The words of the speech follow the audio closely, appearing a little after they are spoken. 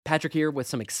Patrick here with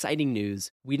some exciting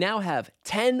news. We now have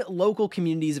 10 local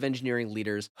communities of engineering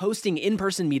leaders hosting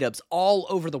in-person meetups all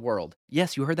over the world.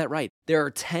 Yes, you heard that right. There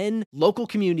are 10 local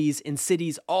communities in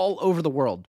cities all over the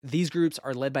world. These groups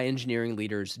are led by engineering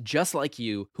leaders just like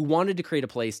you who wanted to create a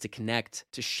place to connect,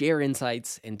 to share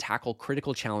insights, and tackle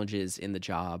critical challenges in the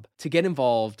job. To get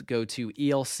involved, go to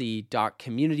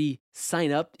elc.community.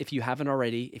 Sign up if you haven't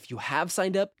already. If you have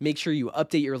signed up, make sure you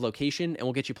update your location and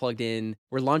we'll get you plugged in.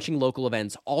 We're launching local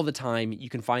events all the time. You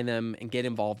can find them and get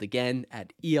involved again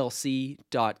at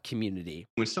elc.community.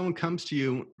 When someone comes to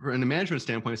you from a management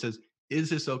standpoint and says, is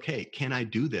this okay? Can I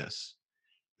do this?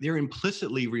 They're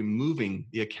implicitly removing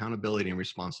the accountability and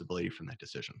responsibility from that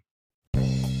decision.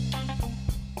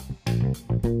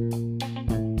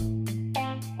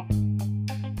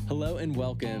 Hello and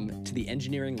welcome to the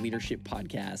Engineering Leadership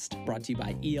Podcast, brought to you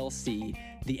by ELC,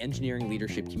 the engineering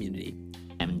leadership community.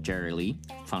 I'm Jerry Lee,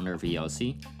 founder of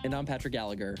ELC. And I'm Patrick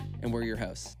Gallagher, and we're your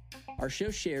hosts. Our show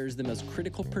shares the most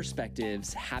critical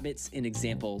perspectives, habits, and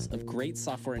examples of great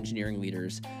software engineering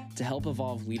leaders to help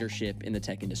evolve leadership in the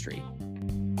tech industry.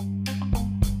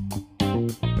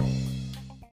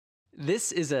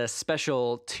 This is a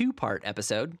special two-part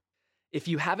episode. If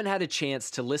you haven't had a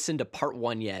chance to listen to part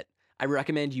one yet, I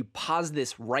recommend you pause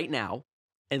this right now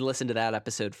and listen to that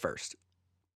episode first.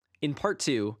 In part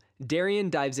two,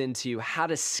 Darian dives into how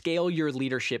to scale your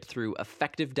leadership through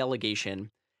effective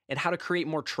delegation and how to create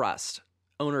more trust,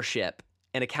 ownership,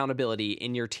 and accountability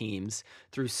in your teams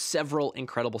through several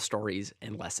incredible stories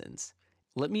and lessons.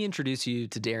 Let me introduce you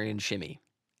to Darian Shimy,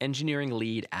 engineering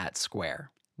lead at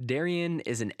Square. Darian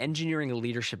is an engineering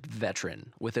leadership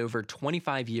veteran with over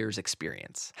 25 years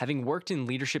experience, having worked in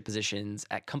leadership positions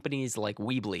at companies like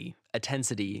Weebly,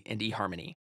 Attensity, and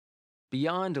eHarmony.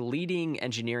 Beyond leading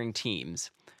engineering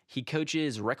teams, he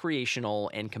coaches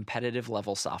recreational and competitive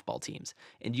level softball teams,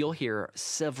 and you'll hear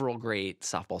several great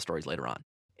softball stories later on.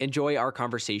 Enjoy our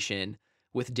conversation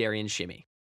with Darian Shimy.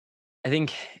 I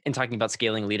think in talking about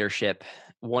scaling leadership,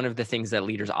 one of the things that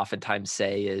leaders oftentimes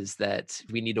say is that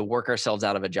we need to work ourselves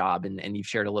out of a job. And you've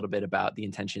shared a little bit about the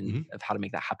intention of how to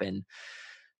make that happen.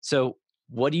 So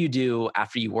what do you do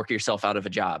after you work yourself out of a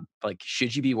job? Like,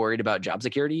 should you be worried about job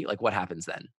security? Like, what happens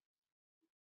then?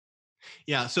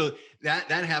 Yeah, so that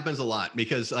happens a lot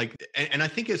because and I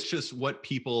think it's just what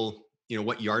people,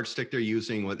 what yardstick they're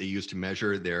using, what they use to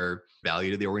measure their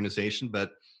value to the organization.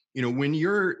 But, when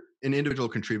you're an individual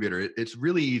contributor, it's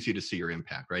really easy to see your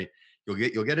impact, right?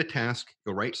 You'll get a task,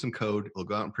 you'll write some code, it'll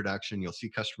go out in production, you'll see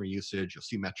customer usage, you'll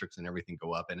see metrics and everything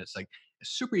go up. And it's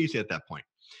super easy at that point.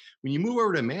 When you move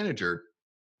over to a manager,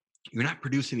 you're not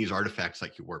producing these artifacts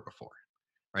like you were before,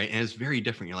 right? And it's very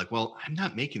different. You're like, well, I'm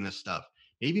not making this stuff.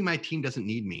 Maybe my team doesn't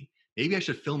need me. Maybe I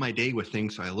should fill my day with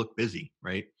things so I look busy,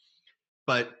 right?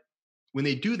 But when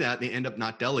they do that, they end up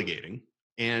not delegating.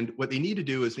 And what they need to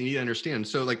do is they need to understand.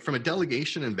 So from a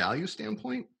delegation and value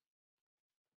standpoint,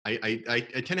 I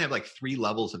tend to have three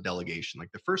levels of delegation.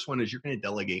 The first one is you're going to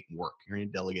delegate work. You're going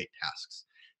to delegate tasks.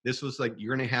 This was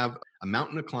you're going to have a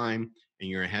mountain to climb and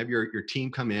you're going to have your team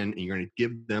come in and you're going to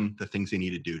give them the things they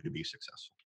need to do to be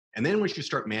successful. And then once you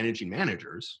start managing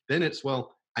managers, then it's,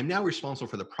 well, I'm now responsible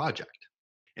for the project.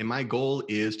 And my goal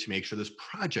is to make sure this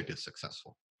project is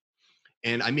successful.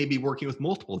 And I may be working with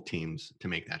multiple teams to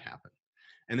make that happen.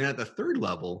 And then at the third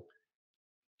level,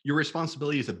 your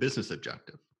responsibility is a business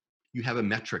objective. You have a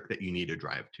metric that you need to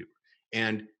drive to.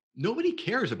 And nobody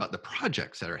cares about the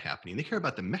projects that are happening. They care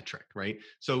about the metric, right?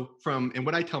 So and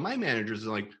what I tell my managers is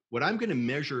what I'm going to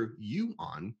measure you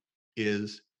on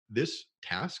is this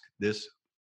task, this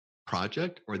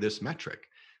project, or this metric.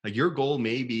 Your goal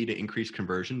may be to increase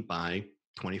conversion by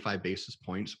 25 basis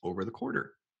points over the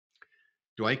quarter.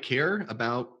 Do I care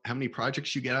about how many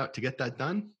projects you get out to get that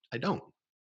done? I don't.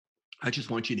 I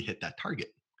just want you to hit that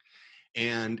target.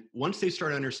 And once they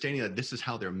start understanding that this is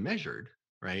how they're measured,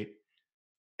 right?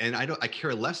 And I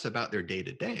care less about their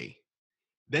day-to-day,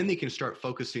 then they can start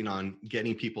focusing on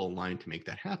getting people aligned to make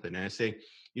that happen. And I say,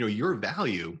 your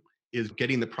value is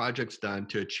getting the projects done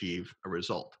to achieve a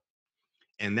result.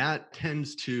 And that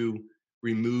tends to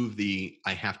remove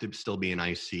I have to still be an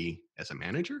IC as a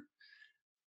manager.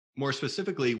 More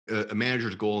specifically, a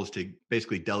manager's goal is to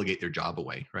basically delegate their job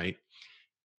away, right?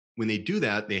 When they do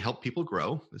that, they help people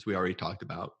grow, as we already talked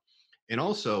about. And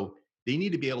also, they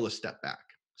need to be able to step back.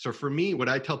 So for me, what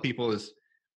I tell people is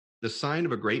the sign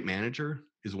of a great manager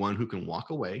is one who can walk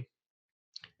away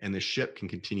and the ship can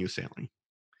continue sailing.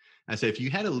 I say, if you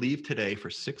had to leave today for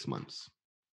 6 months,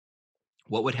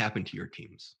 what would happen to your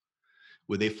teams?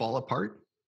 Would they fall apart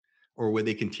or would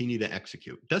they continue to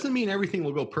execute? Doesn't mean everything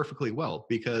will go perfectly well,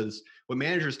 because what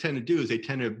managers tend to do is they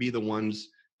tend to be the ones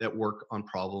that work on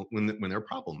problem when there are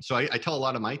problems. So I tell a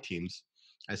lot of my teams,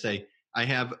 I say, I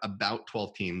have about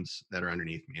 12 teams that are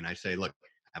underneath me. And I say, look,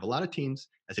 I have a lot of teams.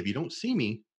 I said, if you don't see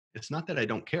me, it's not that I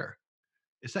don't care.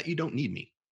 It's that you don't need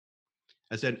me.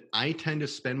 I said, I tend to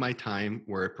spend my time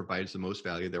where it provides the most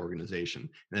value to the organization.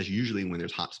 And that's usually when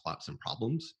there's hot spots and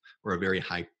problems or a very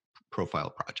high profile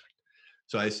project.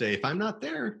 So I say, if I'm not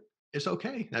there, it's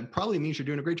okay. That probably means you're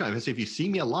doing a great job. I say, if you see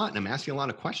me a lot and I'm asking a lot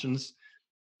of questions,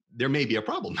 there may be a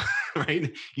problem,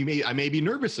 right? I may be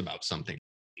nervous about something.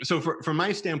 So from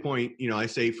my standpoint, I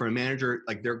say for a manager,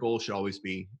 like their goal should always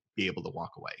be able to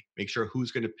walk away. Make sure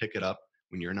who's going to pick it up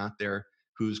when you're not there,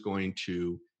 who's going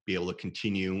to be able to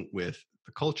continue with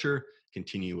the culture,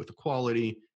 continue with the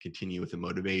quality, continue with the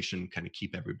motivation, kind of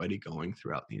keep everybody going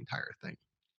throughout the entire thing.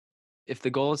 If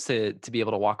the goal is to be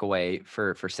able to walk away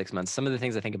for 6 months, some of the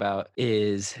things I think about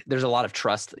is there's a lot of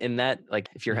trust in that. Like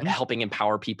if you're helping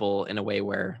empower people in a way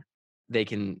where they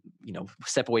can,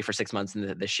 step away for 6 months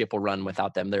and the ship will run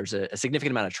without them, there's a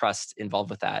significant amount of trust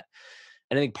involved with that.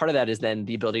 And I think part of that is then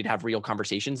the ability to have real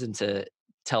conversations and to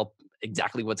tell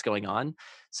exactly what's going on.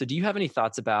 So do you have any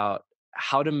thoughts about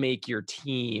how to make your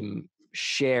team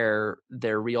share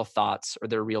their real thoughts or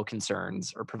their real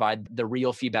concerns or provide the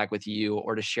real feedback with you,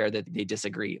 or to share that they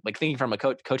disagree? Like thinking from a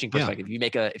coaching perspective, if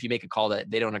you make a call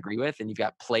that they don't agree with and you've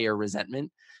got player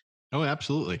resentment. Oh,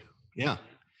 absolutely. Yeah.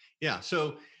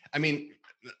 So, I mean,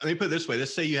 let me put it this way.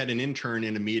 Let's say you had an intern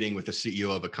in a meeting with the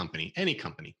CEO of a company, any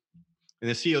company, and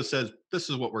the CEO says, this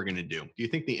is what we're going to do. Do you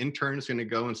think the intern is going to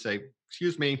go and say,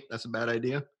 excuse me, that's a bad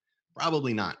idea?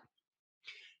 Probably not.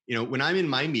 When I'm in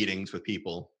my meetings with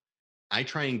people, I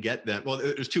try and get them. Well,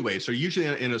 there's two ways. So usually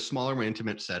in a smaller, more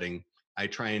intimate setting, I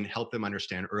try and help them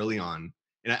understand early on.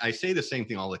 And I say the same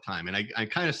thing all the time. And I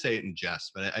kind of say it in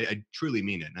jest, but I truly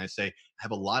mean it. And I say, I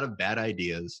have a lot of bad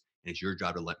ideas, and it's your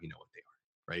job to let me know what they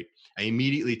are, right? I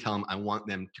immediately tell them I want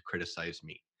them to criticize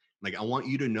me. Like, I want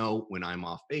you to know when I'm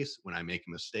off base, when I make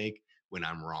a mistake, when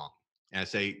I'm wrong. And I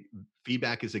say,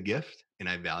 feedback is a gift, and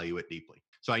I value it deeply.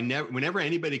 So whenever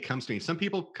anybody comes to me, some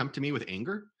people come to me with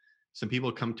anger. Some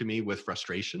people come to me with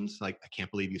frustrations, like, I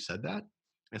can't believe you said that.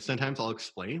 And sometimes I'll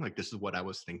explain, like, this is what I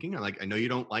was thinking. I know you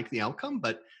don't like the outcome,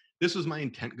 but this was my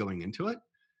intent going into it.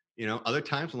 Other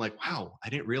times I'm like, wow, I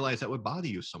didn't realize that would bother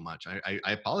you so much. I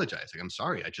apologize. Like, I'm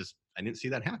sorry. I didn't see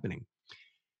that happening.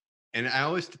 And I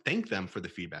always thank them for the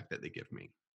feedback that they give me.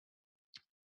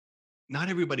 Not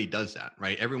everybody does that,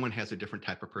 right? Everyone has a different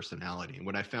type of personality. And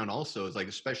what I found also is, like,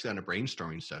 especially on a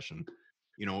brainstorming session,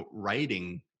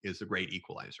 writing is a great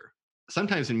equalizer.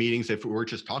 Sometimes in meetings, if we're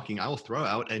just talking, I will throw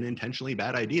out an intentionally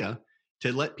bad idea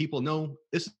to let people know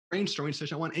this is a brainstorming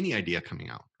session. I want any idea coming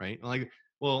out, right? Like,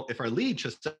 well, if our lead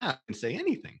just can say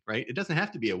anything, right? It doesn't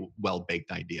have to be a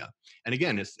well-baked idea. And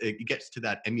again, it gets to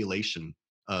that emulation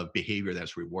of behavior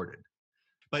that's rewarded.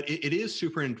 But it is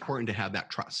super important to have that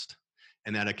trust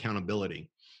and that accountability.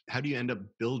 How do you end up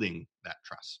building that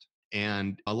trust?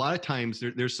 And a lot of times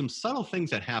there's some subtle things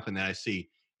that happen that I see.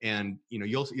 And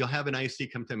you'll have an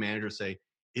IC come to a manager and say,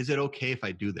 is it okay if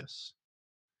I do this?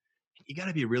 You got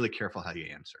to be really careful how you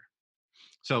answer.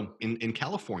 So in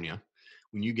California,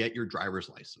 when you get your driver's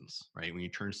license, right, when you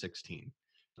turn 16,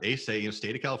 they say,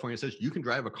 state of California says you can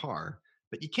drive a car,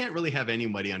 but you can't really have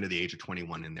anybody under the age of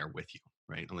 21 in there with you,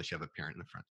 right, unless you have a parent in the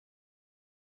front.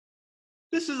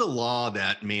 This is a law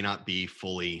that may not be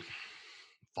fully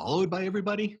followed by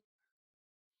everybody.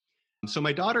 So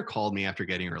my daughter called me after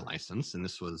getting her license, and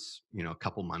this was, a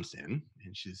couple months in,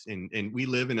 and and we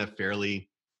live in a fairly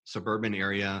suburban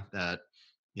area that,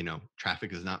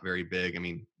 traffic is not very big. I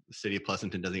mean, the city of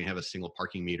Pleasanton doesn't even have a single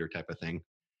parking meter type of thing.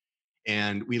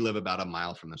 And we live about a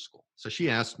mile from the school. So she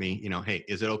asked me, hey,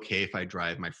 is it okay if I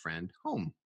drive my friend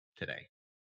home today?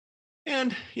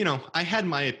 And, I had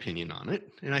my opinion on it,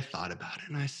 and I thought about it,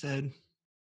 and I said,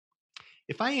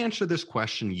 if I answer this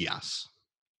question, yes,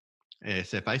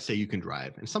 if I say you can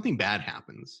drive and something bad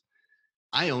happens,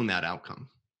 I own that outcome.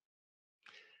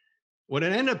 What I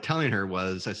ended up telling her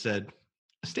was, I said,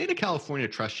 the state of California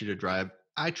trusts you to drive.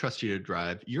 I trust you to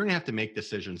drive. You're going to have to make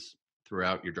decisions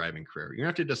throughout your driving career. You're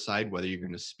going to have to decide whether you're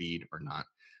going to speed or not,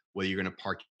 whether you're going to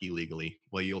park illegally,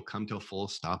 whether you'll come to a full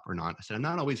stop or not. I said, I'm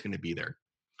not always going to be there.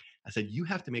 I said, you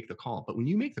have to make the call. But when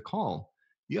you make the call,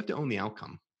 you have to own the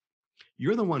outcome.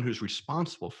 You're the one who's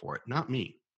responsible for it, not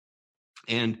me.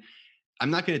 And I'm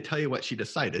not going to tell you what she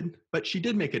decided, but she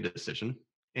did make a decision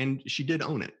and she did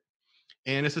own it.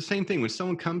 And it's the same thing when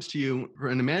someone comes to you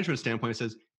from a management standpoint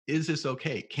and says, is this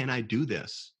okay? Can I do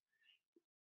this?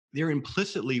 They're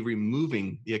implicitly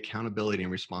removing the accountability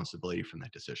and responsibility from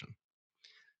that decision.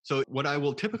 So what I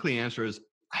will typically answer is,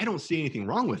 I don't see anything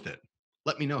wrong with it.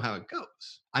 let me know how it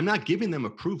goes. I'm not giving them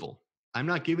approval. I'm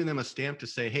not giving them a stamp to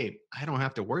say, hey, I don't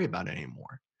have to worry about it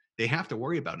anymore. They have to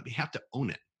worry about it. They have to own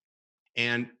it.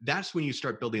 And that's when you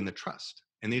start building the trust.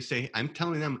 And they say, I'm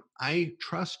telling them, I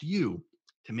trust you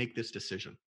to make this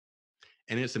decision.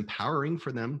 And it's empowering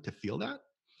for them to feel that.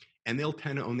 And they'll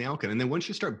tend to own the outcome. And then once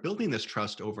you start building this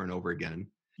trust over and over again,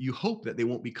 you hope that they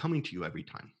won't be coming to you every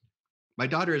time. My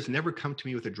daughter has never come to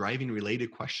me with a driving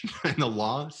related question in the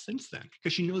law since then,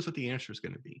 because she knows what the answer is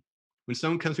going to be. When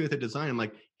someone comes to me with a design, I'm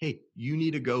like, hey, you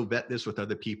need to go vet this with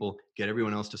other people, get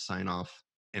everyone else to sign off,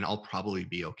 and I'll probably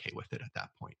be okay with it at that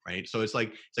point, right? So it's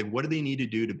like, what do they need to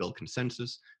do to build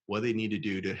consensus? What do they need to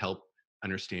do to help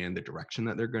understand the direction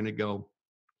that they're going to go?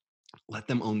 Let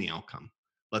them own the outcome.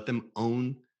 Let them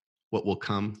own what will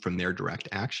come from their direct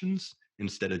actions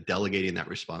instead of delegating that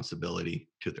responsibility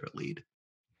to their lead.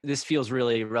 This feels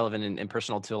really relevant and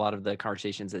personal to a lot of the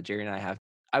conversations that Jerry and I have.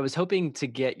 I was hoping to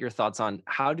get your thoughts on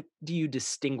how do you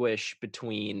distinguish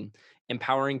between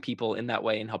empowering people in that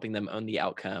way and helping them own the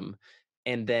outcome,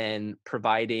 and then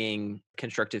providing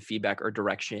constructive feedback or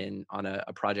direction on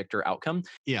a project or outcome?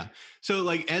 Yeah. So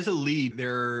like as a lead,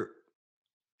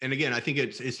 and again, I think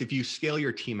it's if you scale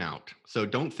your team out. So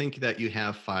don't think that you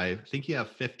have 5, think you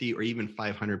have 50 or even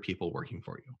 500 people working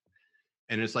for you.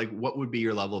 And it's like, what would be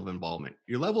your level of involvement?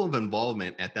 Your level of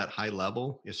involvement at that high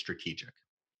level is strategic.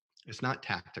 It's not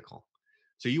tactical.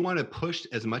 So you want to push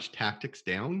as much tactics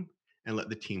down and let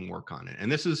the team work on it. And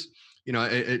this is,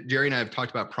 Jerry and I have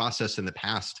talked about process in the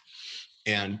past.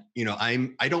 And,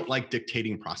 I don't like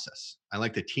dictating process. I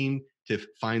like the team to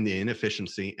find the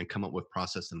inefficiency and come up with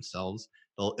process themselves.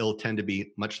 It'll tend to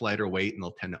be much lighter weight and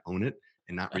they'll tend to own it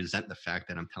and not resent the fact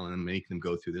that I'm telling them, make them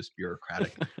go through this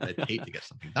bureaucratic red tape to get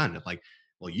something done. It's like,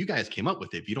 well, you guys came up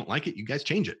with it. If you don't like it, you guys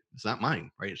change it. It's not mine,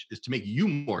 right? It's to make you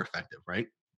more effective, right?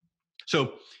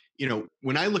 So,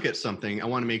 when I look at something, I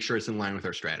want to make sure it's in line with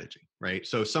our strategy, right?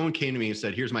 So if someone came to me and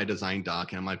said, here's my design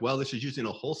doc. And I'm like, well, this is using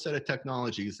a whole set of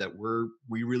technologies that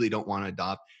we really don't want to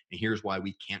adopt. And here's why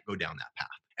we can't go down that path.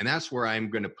 And that's where I'm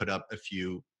going to put up a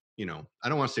few, I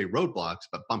don't want to say roadblocks,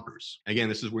 but bumpers. Again,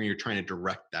 this is where you're trying to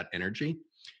direct that energy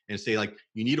and say, like,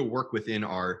 you need to work within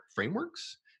our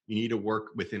frameworks. You need to work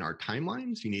within our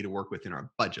timelines. You need to work within our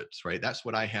budgets, right? That's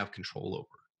what I have control over.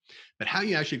 But how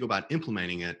you actually go about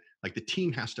implementing it, like the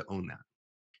team has to own that.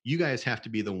 You guys have to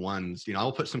be the ones,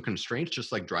 I'll put some constraints,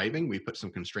 just like driving. We put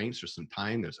some constraints, there's some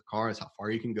time, there's a car, it's how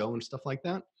far you can go and stuff like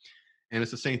that. And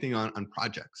it's the same thing on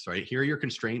projects, right? Here are your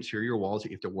constraints, here are your walls that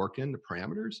you have to work in, the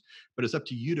parameters, but it's up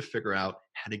to you to figure out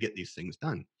how to get these things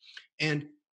done. And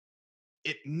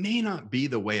it may not be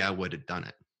the way I would have done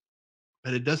it,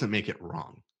 but it doesn't make it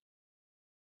wrong.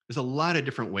 There's a lot of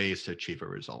different ways to achieve a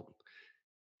result.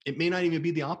 It may not even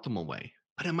be the optimal way,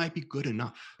 but it might be good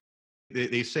enough.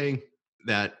 They say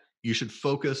that you should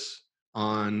focus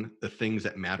on the things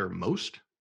that matter most.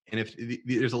 And if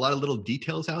there's a lot of little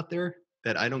details out there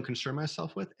that I don't concern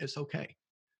myself with, it's okay,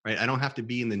 right? I don't have to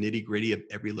be in the nitty gritty of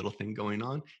every little thing going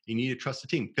on. You need to trust the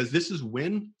team because this is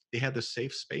when they have the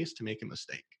safe space to make a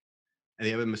mistake and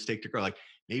they have a mistake to grow. Like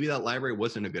maybe that library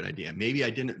wasn't a good idea. Maybe I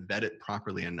didn't vet it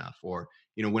properly enough. Or,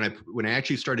 when I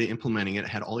actually started implementing it, it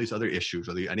had all these other issues,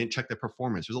 or I didn't check the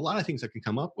performance. There's a lot of things that can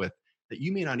come up with that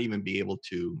you may not even be able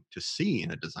to see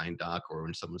in a design doc or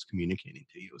when someone's communicating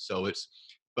to you. So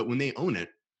but when they own it,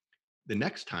 the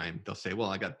next time they'll say, well,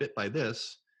 I got bit by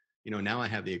this, now I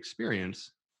have the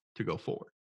experience to go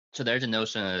forward. So there's a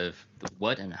notion of the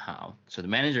what and how. So the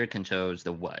manager controls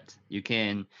the what. You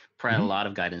can provide a lot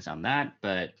of guidance on that,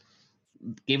 but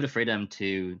give the freedom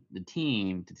to the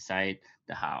team to decide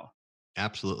the how.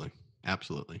 Absolutely.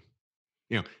 Absolutely.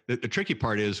 The tricky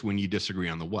part is when you disagree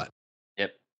on the what.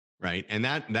 Yep. Right. And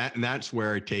that's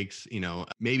where it takes,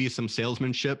 maybe some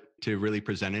salesmanship to really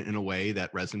present it in a way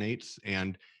that resonates.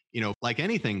 And, like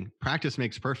anything, practice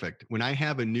makes perfect. When I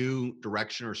have a new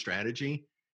direction or strategy,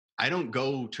 I don't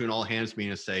go to an all hands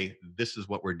meeting and say, this is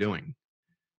what we're doing.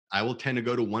 I will tend to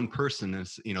go to one person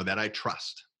that I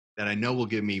trust, that I know will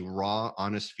give me raw,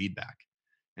 honest feedback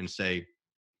and say,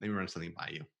 let me run something by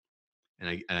you.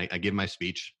 And I give my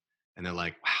speech and they're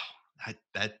like, wow,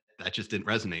 that just didn't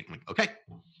resonate. I'm like, okay,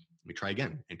 let me try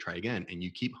again and try again. And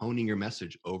you keep honing your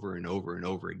message over and over and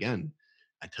over again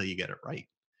until you get it right.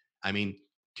 I mean,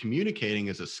 communicating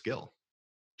is a skill,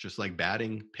 just like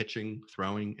batting, pitching,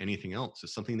 throwing, anything else.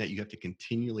 It's something that you have to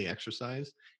continually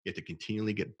exercise. You have to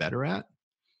continually get better at,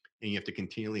 and you have to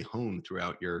continually hone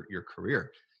throughout your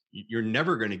career. You're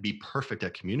never going to be perfect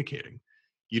at communicating.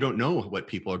 You don't know what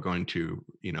people are going to,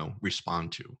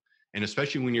 respond to. And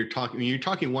especially when you're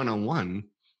talking one-on-one,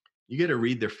 you get to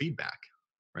read their feedback.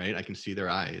 right? I can see their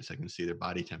eyes. I can see their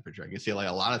body temperature. I can see like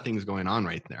a lot of things going on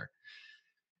right there.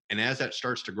 And as that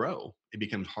starts to grow, it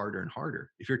becomes harder and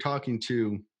harder. If you're talking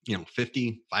to,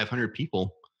 50, 500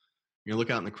 people, you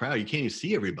look out in the crowd, you can't even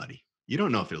see everybody. You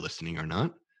don't know if they're listening or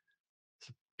not.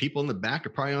 People in the back are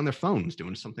probably on their phones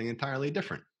doing something entirely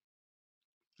different.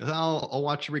 I'll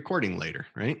watch a recording later,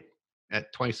 right?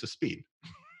 At twice the speed.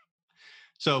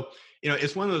 So,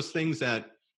 it's one of those things that,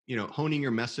 honing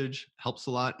your message helps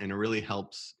a lot, and it really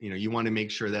helps. You want to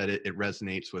make sure that it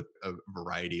resonates with a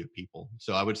variety of people.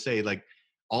 So I would say, like,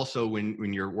 also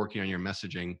when you're working on your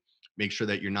messaging, make sure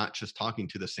that you're not just talking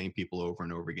to the same people over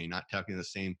and over again, not talking to the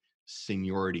same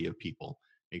seniority of people.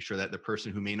 Make sure that the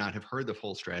person who may not have heard the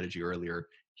full strategy earlier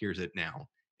hears it now.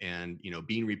 And,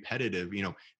 being repetitive,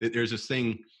 there's this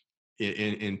thing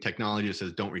in technology that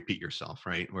says don't repeat yourself,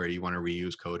 right? Where you want to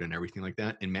reuse code and everything like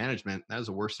that. In management, that is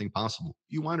the worst thing possible.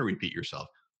 You want to repeat yourself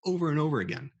over and over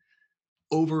again,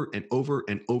 over and over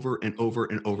and over and over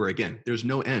and over again. There's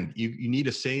no end. You need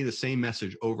to say the same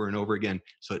message over and over again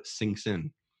so it sinks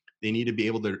in. They need to be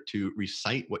able to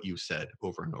recite what you said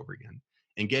over and over again.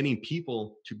 And getting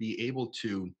people to be able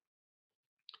to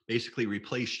basically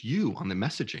replace you on the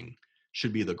messaging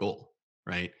should be the goal,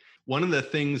 right? One of the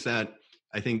things that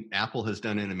I think Apple has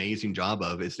done an amazing job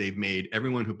of is they've made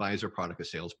everyone who buys their product a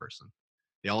salesperson.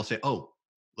 They all say, oh,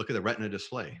 look at the Retina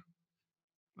display.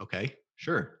 Okay,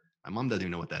 sure. My mom doesn't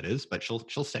even know what that is, but she'll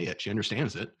say it. She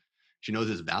understands it. She knows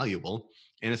it's valuable.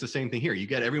 And it's the same thing here. You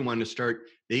get everyone to start,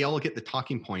 they all get the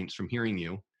talking points from hearing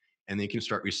you, and they can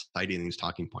start reciting these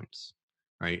talking points,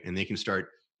 right? And they can start,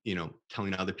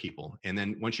 telling other people. And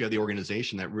then once you have the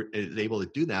organization that is able to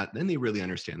do that, then they really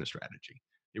understand the strategy.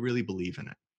 They really believe in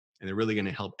it. And they're really going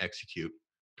to help execute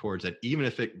towards it, even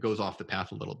if it goes off the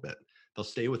path a little bit. They'll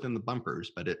stay within the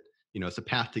bumpers, but it's a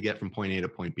path to get from point A to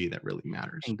point B that really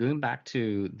matters. And going back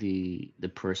to the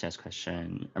process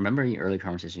question, I remember in early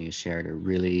conversation you shared a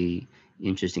really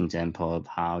interesting example of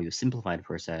how you simplify the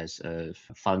process of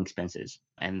filing expenses,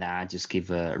 and that just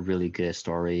give a really good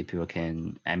story people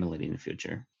can emulate in the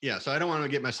future. Yeah, so I don't want to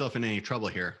get myself in any trouble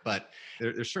here, but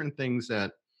there's certain things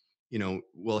that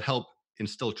will help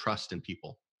instill trust in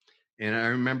people. And I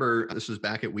remember this was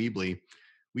back at Weebly.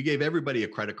 We gave everybody a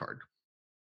credit card.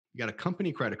 You got a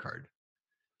company credit card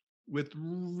with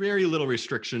very little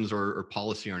restrictions or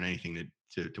policy on anything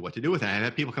to what to do with it. I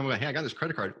had people come and go, hey, I got this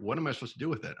credit card. What am I supposed to do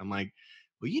with it? I'm like,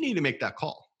 well, you need to make that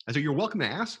call. I said, you're welcome to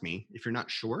ask me if you're not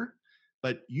sure,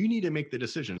 but you need to make the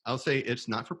decision. I'll say it's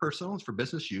not for personal, it's for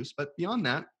business use. But beyond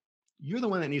that, you're the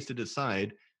one that needs to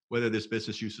decide whether this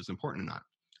business use is important or not.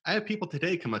 I have people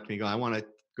today come up to me and go, I want to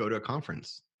go to a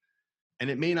conference. And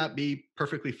it may not be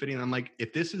perfectly fitting. I'm like,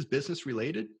 if this is business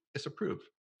related, it's approved.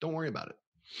 Don't worry about it.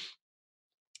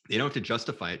 They don't have to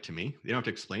justify it to me. They don't have to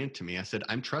explain it to me. I said,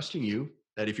 I'm trusting you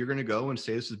that if you're going to go and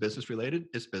say this is business related,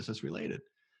 it's business related.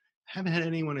 I haven't had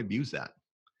anyone abuse that.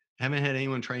 I haven't had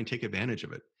anyone try and take advantage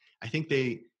of it. I think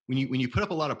when you put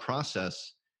up a lot of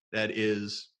process that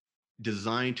is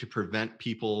designed to prevent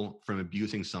people from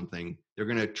abusing something, they're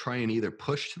going to try and either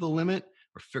push to the limit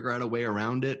or figure out a way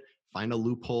around it, find a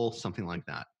loophole, something like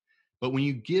that. But when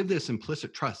you give this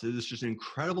implicit trust, it is just an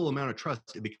incredible amount of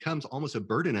trust. It becomes almost a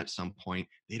burden at some point.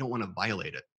 They don't want to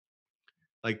violate it.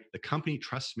 Like, the company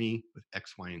trusts me with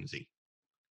X, Y, and Z.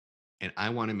 And I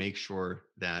want to make sure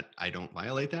that I don't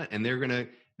violate that. And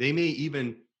they may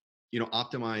even,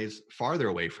 optimize farther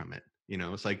away from it.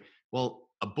 It's like, well,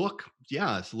 a book,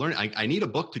 yeah, it's learning. I need a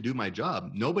book to do my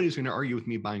job. Nobody's going to argue with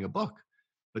me buying a book.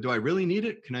 But do I really need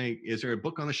it? Is there a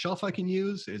book on the shelf I can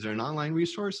use? Is there an online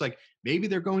resource? Like, maybe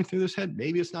they're going through this head.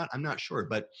 Maybe it's not. I'm not sure.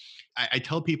 But I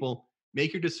tell people,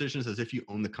 make your decisions as if you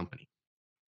own the company.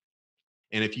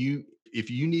 And if you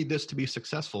need this to be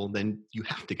successful, then you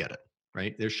have to get it,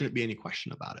 right? There shouldn't be any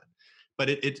question about it. But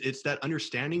it's that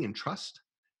understanding and trust.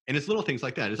 And it's little things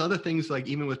like that. It's other things, like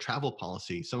even with travel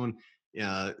policy. Someone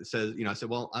says, I said,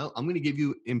 well, I'm going to give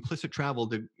you implicit travel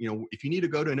to, if you need to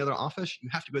go to another office, you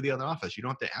have to go to the other office. You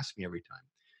don't have to ask me every time.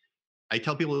 I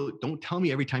tell people, don't tell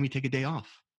me every time you take a day off.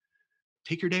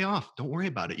 Take your day off. Don't worry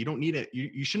about it. You don't need it.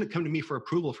 You shouldn't come to me for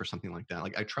approval for something like that.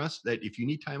 Like, I trust that if you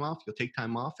need time off, you'll take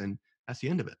time off, and that's the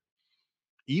end of it.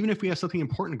 Even if we have something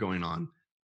important going on,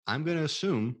 I'm going to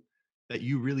assume that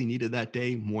you really needed that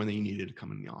day more than you needed to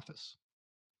come in the office.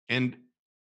 And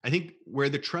I think where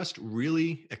the trust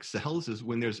really excels is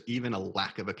when there's even a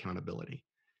lack of accountability.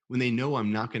 When they know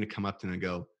I'm not going to come up to them and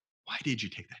go, why did you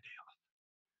take that day off?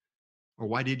 Or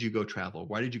why did you go travel?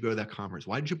 Why did you go to that conference?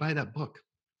 Why did you buy that book?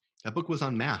 That book was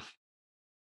on math.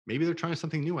 Maybe they're trying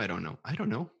something new. I don't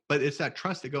know. But it's that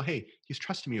trust. They go, hey, he's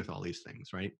trusting me with all these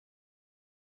things, right?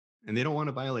 And they don't want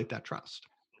to violate that trust.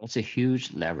 It's a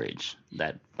huge leverage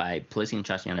that by placing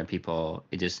trust in other people,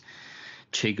 it just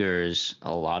triggers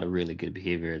a lot of really good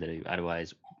behavior that you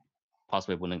otherwise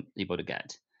possibly wouldn't be able to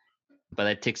get. But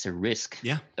it takes a risk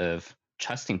Yeah. of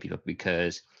trusting people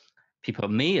because people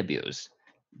may abuse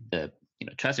the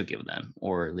trust you give them,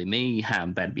 or they may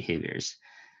have bad behaviors.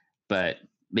 But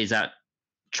without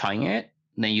trying it,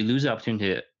 then you lose the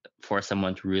opportunity for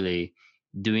someone to really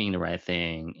doing the right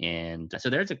thing. And so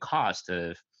there's a cost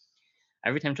of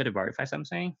every time you try to verify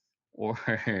something or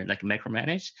like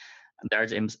micromanage,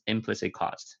 there's implicit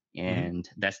cost, Hmm. and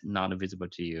that's not visible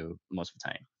to you most of the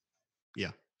time.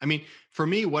 Yeah. I mean, for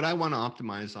me, what I want to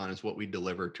optimize on is what we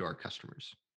deliver to our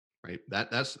customers, right?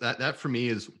 That for me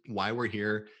is why we're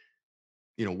here,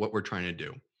 what we're trying to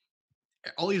do.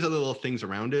 All these other little things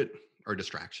around it are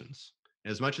distractions.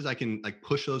 As much as I can like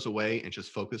push those away and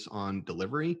just focus on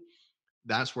delivery,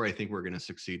 that's where I think we're going to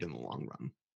succeed in the long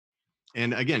run.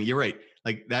 And again, you're right.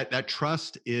 Like that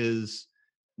trust is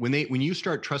when you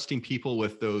start trusting people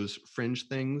with those fringe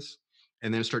things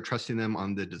and then start trusting them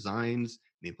on the designs,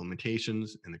 the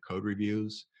implementations, and the code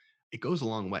reviews, it goes a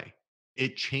long way.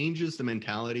 It changes the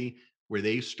mentality where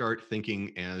they start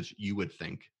thinking as you would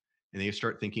think. And they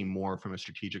start thinking more from a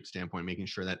strategic standpoint, making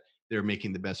sure that they're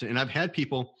making the best. And I've had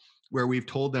people where we've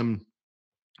told them,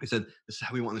 I said, this is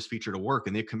how we want this feature to work.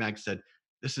 And they've come back and said,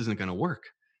 this isn't going to work.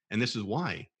 And this is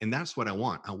why. And that's what I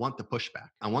want. I want the pushback.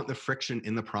 I want the friction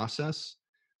in the process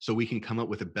so we can come up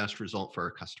with the best result for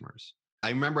our customers. I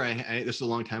remember this is a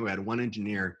long time ago. I had one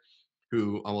engineer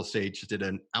who I will say just did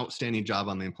an outstanding job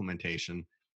on the implementation,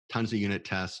 tons of unit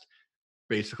tests,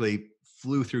 basically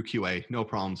flew through QA, no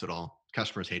problems at all.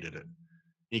 Customers hated it.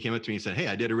 He came up to me and said, hey,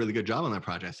 I did a really good job on that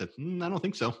project. I said, I don't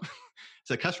think so.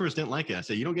 So customers didn't like it. I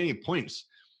said, you don't get any points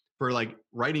for like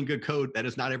writing good code that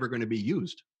is not ever going to be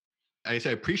used. I say,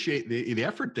 I appreciate the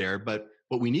effort there, but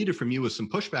what we needed from you was some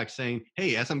pushback saying,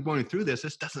 hey, as I'm going through this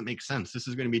doesn't make sense. This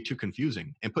is going to be too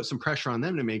confusing, and put some pressure on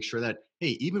them to make sure that,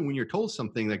 hey, even when you're told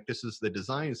something like this is the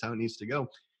design, is how it needs to go,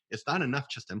 it's not enough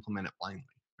just to implement it blindly,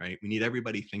 right? We need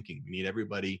everybody thinking. We need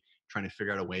everybody trying to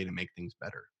figure out a way to make things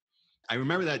better. I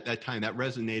remember that time that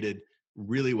resonated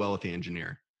really well with the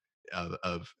engineer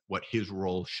of what his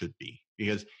role should be,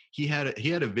 because he had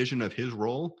a vision of his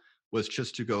role was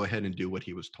just to go ahead and do what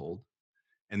he was told.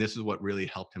 And this is what really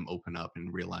helped him open up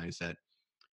and realize that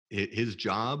his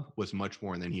job was much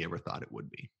more than he ever thought it would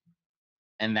be.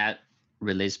 And that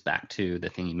relates back to the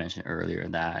thing you mentioned earlier,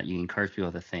 that you encourage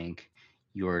people to think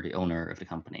you're the owner of the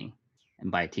company. And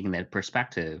by taking that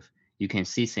perspective, you can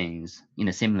see things in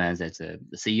the same lens as the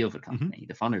CEO of the company,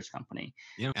 the founder's company.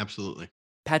 Yeah, absolutely.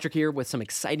 Patrick here with some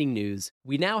exciting news.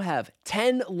 We now have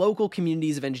 10 local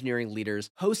communities of engineering leaders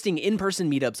hosting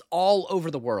in-person meetups all over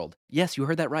the world. Yes, you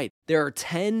heard that right. There are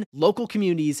 10 local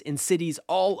communities in cities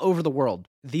all over the world.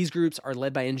 These groups are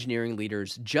led by engineering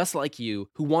leaders just like you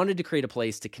who wanted to create a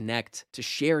place to connect, to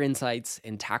share insights,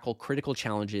 and tackle critical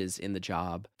challenges in the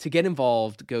job. To get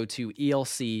involved, go to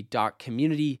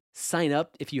elc.community. Sign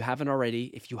up if you haven't already.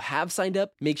 If you have signed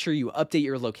up, make sure you update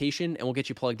your location and we'll get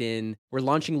you plugged in. We're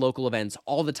launching local events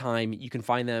all the time. You can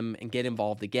find them and get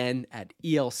involved again at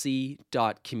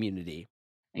elc.community.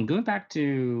 And going back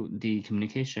to the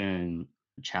communication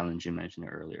challenge you mentioned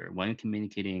earlier, when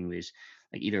communicating with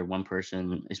like either one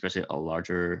person, especially a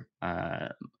larger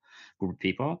group of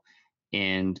people,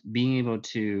 and being able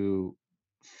to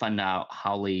find out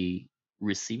how they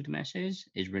receive the message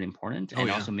is really important, Oh and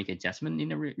yeah. also make adjustment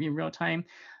in real time.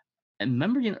 And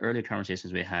remember in earlier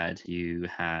conversations we had, you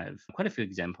have quite a few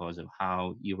examples of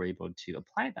how you were able to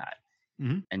apply that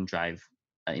and drive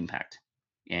impact.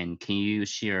 And can you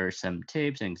share some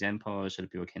tips and examples so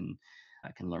that people can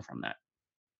learn from that?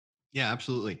 Yeah,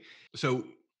 absolutely. So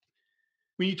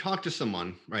when you talk to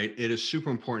someone, right, it is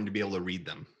super important to be able to read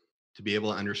them, to be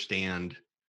able to understand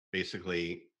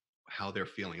basically how they're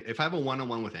feeling. If I have a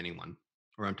one-on-one with anyone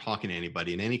or I'm talking to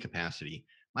anybody in any capacity,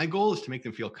 my goal is to make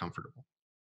them feel comfortable.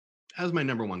 That's my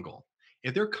number one goal.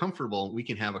 If they're comfortable, we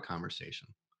can have a conversation.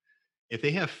 If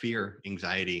they have fear,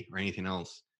 anxiety, or anything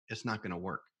else, it's not going to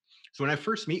work. So when I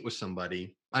first meet with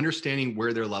somebody, understanding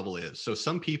where their level is. So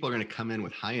some people are going to come in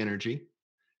with high energy,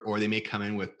 or they may come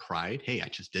in with pride. Hey, I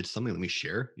just did something. Let me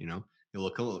share. A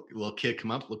little kid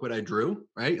come up, look what I drew,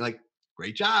 right? Like,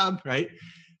 great job, right?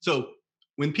 So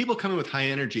when people come in with high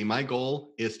energy, my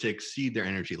goal is to exceed their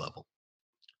energy level.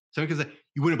 So because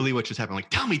you wouldn't believe what just happened. Like,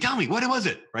 tell me, what was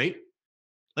it, right?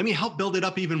 Let me help build it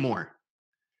up even more.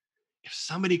 If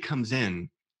somebody comes in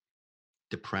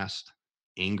depressed,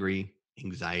 angry,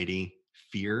 anxiety,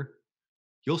 fear,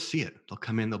 you'll see it. They'll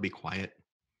come in, they'll be quiet.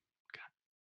 God,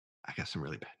 I got some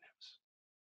really bad news.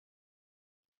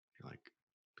 You're like,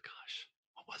 gosh,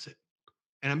 was it?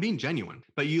 And I'm being genuine.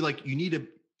 But you need to,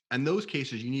 in those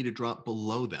cases, you need to drop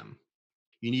below them.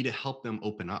 You need to help them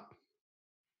open up.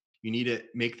 You need to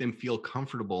make them feel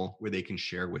comfortable where they can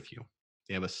share with you.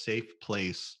 They have a safe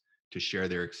place to share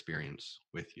their experience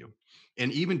with you.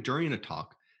 And even during a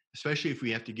talk, especially if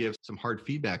we have to give some hard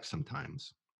feedback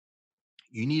sometimes,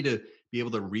 you need to be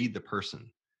able to read the person.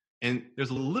 And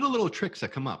there's little tricks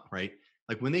that come up, right?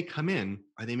 Like when they come in,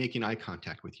 are they making eye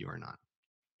contact with you or not?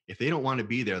 If they don't want to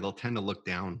be there, they'll tend to look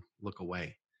down, look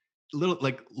away. Little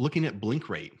like looking at blink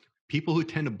rate. People who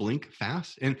tend to blink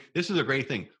fast, and this is a great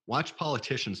thing. Watch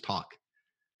politicians talk.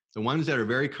 The ones that are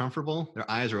very comfortable, their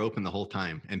eyes are open the whole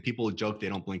time. And people joke they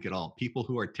don't blink at all. People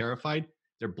who are terrified,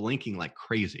 they're blinking like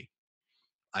crazy.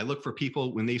 I look for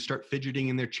people when they start fidgeting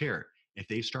in their chair. If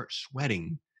they start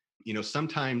sweating,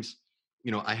 sometimes,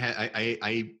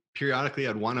 I periodically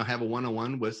I'd want to have a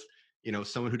one-on-one with,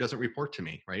 someone who doesn't report to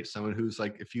me, right? Someone who's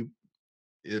like a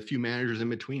few managers in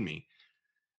between me.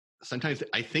 Sometimes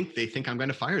I think they think I'm going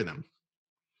to fire them.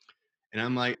 And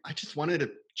I'm like, I just wanted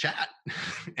to chat.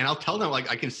 And I'll tell them, like,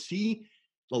 I can see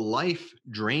the life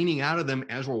draining out of them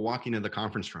as we're walking into the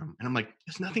conference room. And I'm like,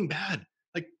 it's nothing bad.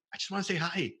 Like, I just want to say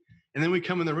hi. And then we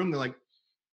come in the room, they're like,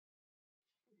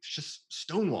 it's just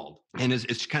stonewalled. And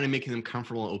it's kind of making them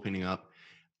comfortable opening up.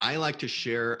 I like to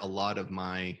share a lot of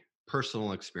my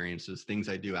personal experiences, things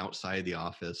I do outside the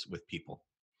office with people.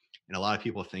 And a lot of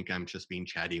people think I'm just being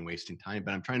chatty and wasting time,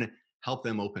 but I'm trying to help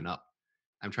them open up.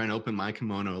 I'm trying to open my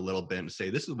kimono a little bit and say,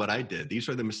 this is what I did. These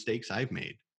are the mistakes I've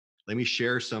made. Let me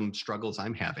share some struggles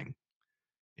I'm having,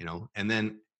 and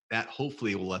then that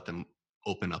hopefully will let them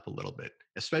open up a little bit,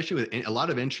 especially with a lot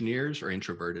of engineers are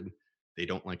introverted. They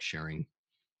don't like sharing,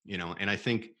 and I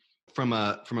think from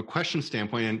a question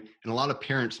standpoint, and a lot of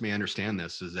parents may understand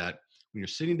this, is that when you're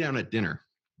sitting down at dinner,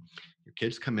 your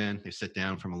kids come in, they sit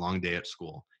down from a long day at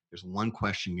school. There's one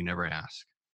question you never ask.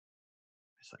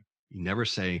 It's like, you never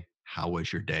say, how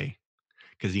was your day?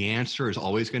 Because the answer is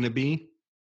always going to be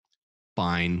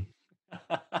fine.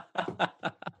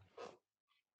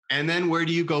 And then where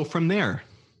do you go from there?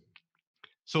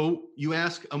 So you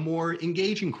ask a more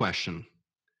engaging question.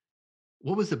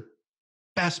 What was the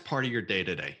best part of your day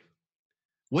today?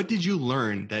 What did you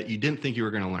learn that you didn't think you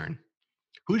were going to learn?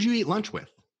 Who did you eat lunch with?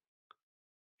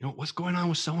 What's going on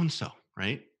with so-and-so,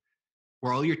 right?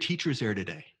 Were all your teachers there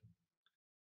today?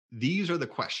 These are the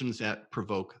questions that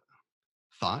provoke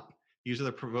thought. These are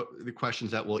the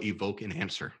questions that will evoke an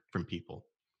answer from people.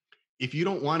 If you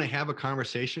don't want to have a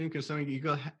conversation, because you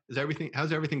go,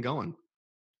 how's everything going?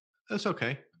 That's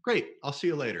okay. Great. I'll see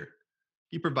you later.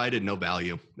 You provided no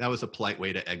value. That was a polite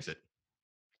way to exit.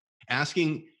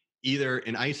 Asking either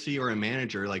an IC or a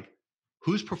manager, like,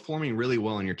 who's performing really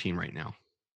well on your team right now?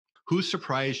 Who's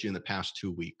surprised you in the past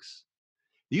 2 weeks?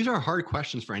 These are hard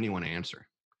questions for anyone to answer.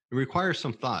 It requires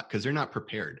some thought because they're not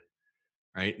prepared,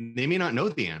 right? They may not know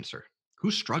the answer.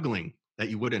 Who's struggling that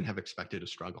you wouldn't have expected to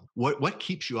struggle? What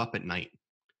keeps you up at night?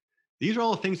 These are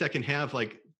all things that can have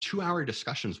like 2-hour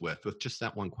discussions with just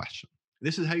that one question.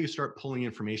 This is how you start pulling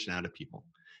information out of people.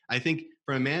 I think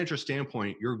from a manager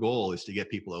standpoint, your goal is to get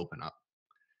people to open up,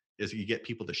 is you get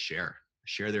people to share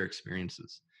their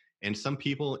experiences. And some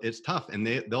people, it's tough, and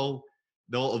they'll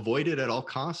avoid it at all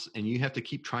costs, and you have to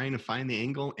keep trying to find the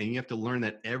angle, and you have to learn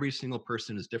that every single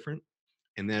person is different,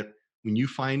 and that when you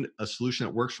find a solution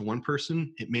that works for one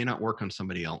person, it may not work on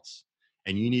somebody else.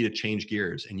 And you need to change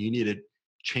gears, and you need to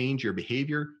change your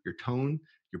behavior, your tone,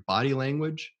 your body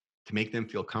language to make them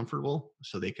feel comfortable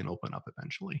so they can open up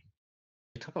eventually.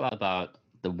 We talk a lot about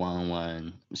the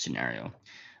one-on-one scenario.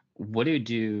 What do you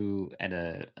do at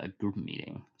a group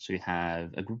meeting? So you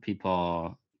have a group of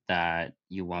people that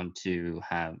you want to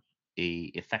have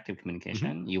a effective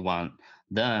communication. You want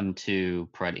them to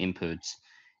provide inputs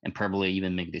and probably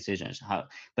even make decisions.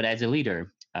 But as a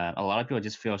leader, a lot of people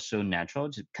just feel so natural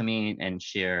to come in and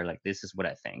share, like, this is what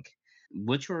I think.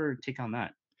 What's your take on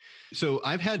that? So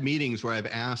I've had meetings where I've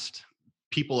asked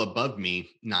people above me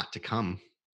not to come.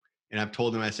 And I've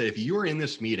told them, I said, if you are in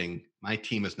this meeting, my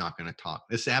team is not going to talk.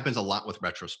 This happens a lot with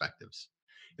retrospectives.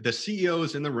 If the CEO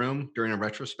is in the room during a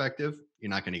retrospective, you're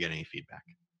not going to get any feedback.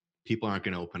 People aren't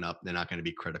going to open up. They're not going to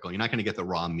be critical. You're not going to get the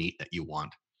raw meat that you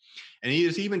want. And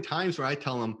there's even times where I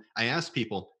tell them, I ask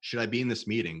people, should I be in this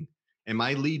meeting? And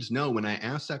my leads know when I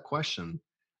ask that question,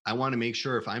 I want to make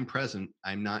sure if I'm present,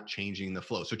 I'm not changing the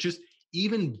flow. So just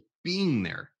even being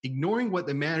there, ignoring what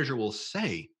the manager will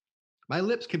say, my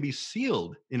lips can be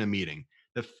sealed in a meeting.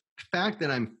 The fact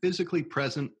that I'm physically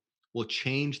present will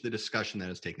change the discussion that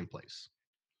has taken place.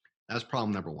 That's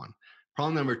problem number one.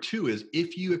 Problem number two is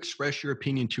if you express your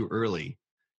opinion too early,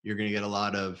 you're going to get a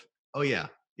lot of, oh yeah,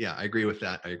 I agree with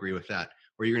that. I agree with that.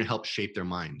 or you're going to help shape their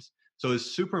minds. So it's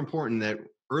super important that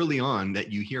early on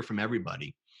that you hear from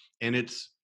everybody. And it's,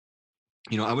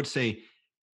 I would say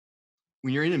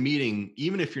when you're in a meeting,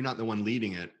 even if you're not the one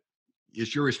leading it,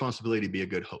 it's your responsibility to be a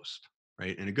good host,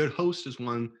 right? And a good host is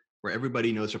one where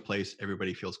everybody knows their place,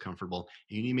 everybody feels comfortable.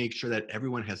 And you need to make sure that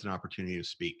everyone has an opportunity to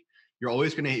speak. You're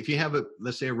always going to, if you have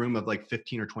let's say a room of like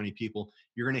 15 or 20 people,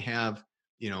 you're going to have,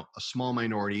 a small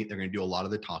minority. They're going to do a lot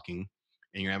of the talking,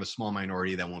 and you're going to have a small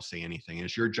minority that won't say anything. And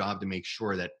it's your job to make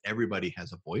sure that everybody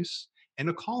has a voice and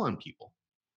to call on people.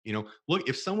 Look,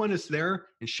 if someone is there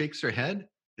and shakes their head,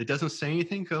 it doesn't say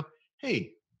anything, go,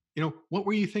 hey, what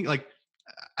were you thinking? Like,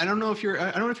 I don't know if you're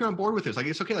on board with this. Like,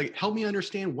 it's okay. Like, help me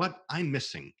understand what I'm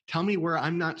missing. Tell me where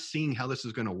I'm not seeing how this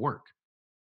is going to work.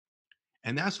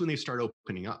 And that's when they start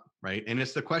opening up, right? And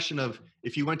it's the question of,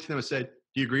 if you went to them and said,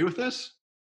 do you agree with this?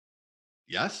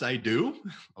 Yes, I do.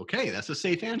 Okay, that's a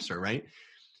safe answer, right?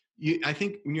 I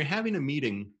think when you're having a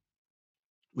meeting,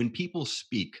 when people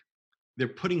speak, they're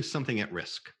putting something at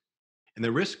risk. And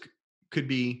the risk could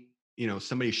be,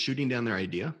 somebody shooting down their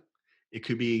idea. It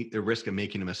could be the risk of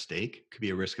making a mistake. It could be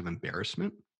a risk of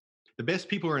embarrassment. The best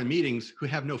people are in meetings who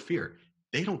have no fear.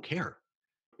 They don't care.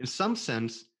 In some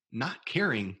sense, not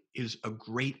caring is a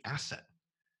great asset,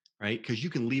 right? Because you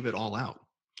can leave it all out.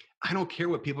 I don't care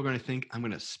what people are going to think. I'm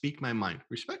going to speak my mind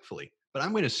respectfully, but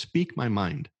I'm going to speak my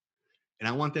mind. And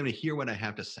I want them to hear what I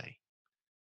have to say.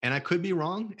 And I could be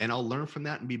wrong, and I'll learn from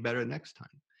that and be better next time.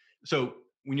 So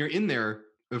when you're in there,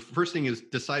 the first thing is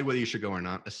decide whether you should go or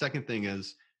not. The second thing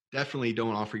is definitely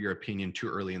don't offer your opinion too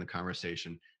early in the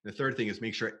conversation. The third thing is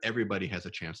make sure everybody has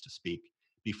a chance to speak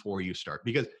before you start.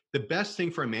 Because the best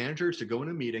thing for a manager is to go in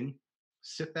a meeting,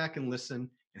 sit back and listen,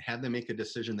 and have them make a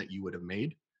decision that you would have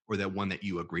made, or that one that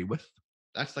you agree with.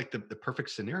 That's like the perfect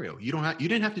scenario. You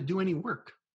didn't have to do any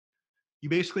work. You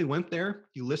basically went there,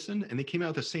 you listened, and they came out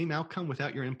with the same outcome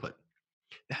without your input.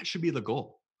 That should be the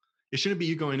goal. It shouldn't be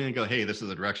you going in and go, hey, this is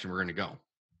the direction we're going to go.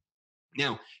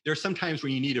 Now, there are some times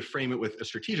when you need to frame it with a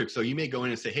strategic. So you may go in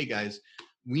and say, hey, guys,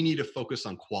 we need to focus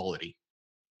on quality.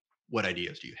 What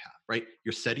ideas do you have, right?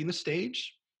 You're setting the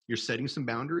stage. You're setting some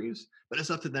boundaries, but it's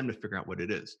up to them to figure out what it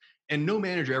is. And no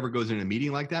manager ever goes in a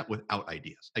meeting like that without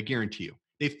ideas. I guarantee you.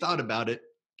 They've thought about it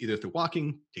either through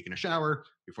walking, taking a shower,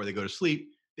 before they go to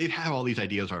sleep. They've had all these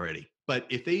ideas already. But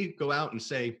if they go out and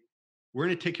say, we're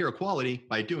going to take care of quality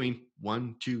by doing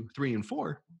 1, 2, 3, and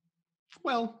 4,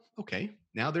 well, okay.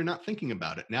 Now they're not thinking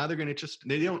about it. Now they're going to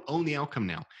they don't own the outcome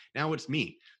now. Now it's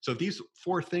me. So if these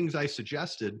 4 things I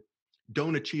suggested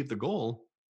don't achieve the goal,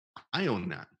 I own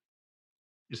that.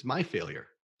 It's my failure.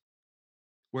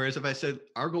 Whereas if I said,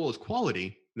 our goal is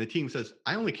quality, and the team says,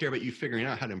 I only care about you figuring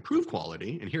out how to improve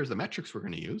quality, and here's the metrics we're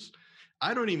going to use.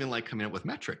 I don't even like coming up with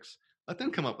metrics. Let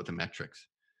them come up with the metrics.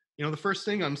 The first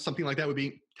thing on something like that would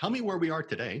be, tell me where we are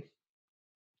today.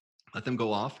 Let them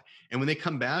go off. And when they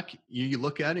come back, you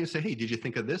look at it and say, hey, did you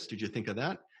think of this? Did you think of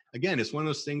that? Again, it's one of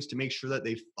those things to make sure that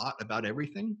they've thought about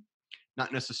everything,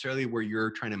 not necessarily where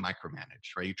you're trying to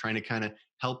micromanage, right? You're trying to kind of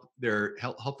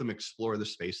help them explore the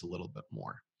space a little bit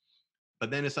more. But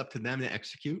then it's up to them to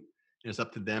execute, and it's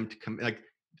up to them to come.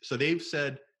 So they've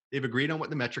agreed on what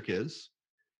the metric is,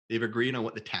 they've agreed on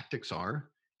what the tactics are,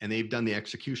 and they've done the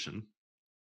execution.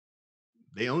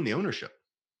 They own the ownership.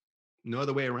 No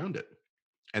other way around it.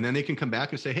 And then they can come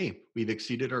back and say, hey, we've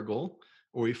exceeded our goal,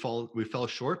 or we fell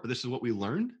short, but this is what we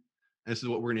learned, and this is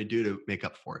what we're going to do to make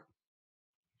up for it.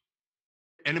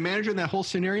 And a manager in that whole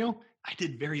scenario, I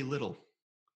did very little,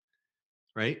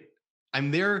 right? I'm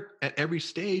there at every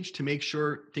stage to make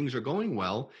sure things are going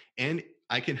well, and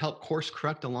I can help course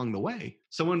correct along the way.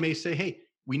 Someone may say, hey,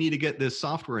 we need to get this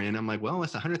software in. I'm like, well,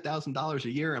 that's $100,000 a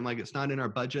year. I'm like, it's not in our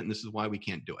budget, and this is why we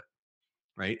can't do it,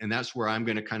 right? And that's where I'm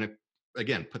going to kind of,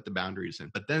 again, put the boundaries in.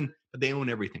 But they own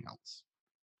everything else.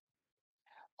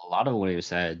 A lot of what you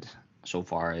said so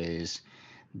far is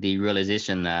the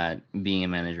realization that being a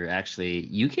manager, actually,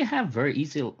 you can have very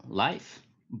easy life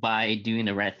by doing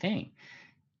the right thing.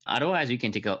 Otherwise, you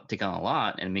can take on a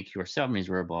lot and make yourself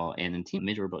miserable and the team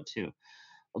miserable too.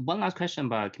 One last question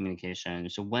about communication.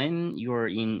 So when you're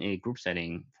in a group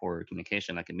setting for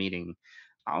communication, like a meeting,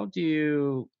 how do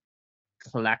you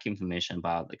collect information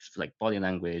about like body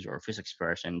language or face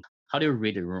expression? How do you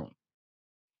read the room?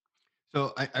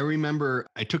 So I remember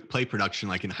I took play production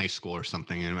like in high school or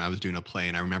something, and I was doing a play,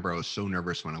 and I remember I was so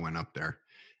nervous when I went up there.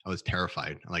 I was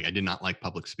terrified. Like, I did not like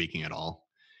public speaking at all.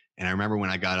 And I remember when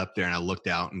I got up there and I looked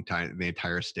out and the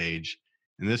entire stage,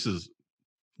 and this is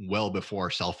well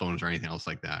before cell phones or anything else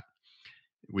like that.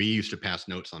 We used to pass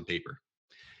notes on paper.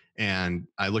 And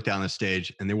I looked out on the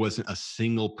stage, and there wasn't a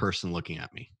single person looking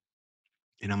at me.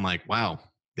 And I'm like, wow,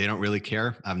 They don't really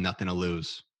care. I have nothing to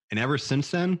lose. And ever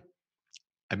since then,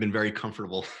 I've been very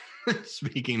comfortable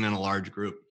speaking in a large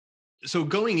group. So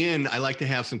going in, I like to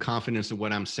have some confidence in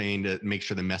what I'm saying to make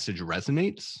sure the message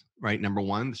resonates, right? Number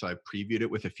one. So I previewed it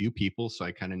with a few people, so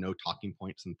I kind of know talking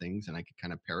points and things, and I could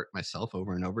kind of parrot myself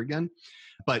over and over again.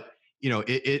 But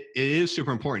it is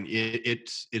super important.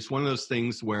 It's one of those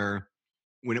things where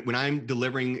when I'm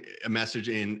delivering a message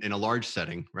in a large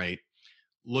setting, right?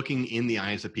 Looking in the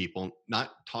eyes of people,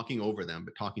 not talking over them,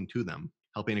 but talking to them,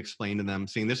 helping explain to them,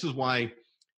 saying this is why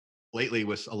lately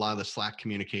with a lot of the Slack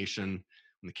communication,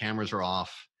 when the cameras are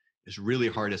off, it's really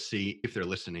hard to see if they're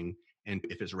listening and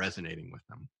if it's resonating with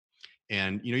them.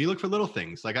 And you look for little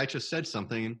things. Like I just said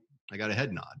something, I got a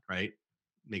head nod, right?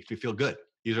 Makes me feel good.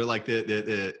 These are like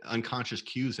the unconscious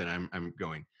cues that I'm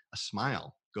going. A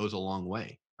smile goes a long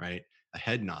way, right? A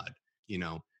head nod,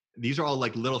 these are all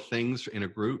like little things in a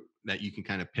group that you can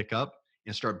kind of pick up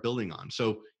and start building on.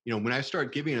 So, when I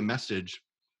start giving a message,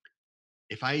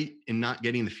 if I am not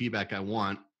getting the feedback I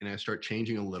want and I start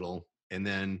changing a little, and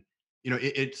then,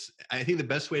 I think the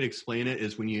best way to explain it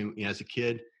is when you as a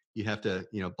kid, you have to,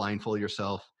 blindfold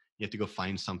yourself. You have to go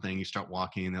find something. You start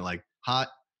walking and they're like hot,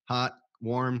 hot,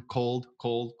 warm, cold,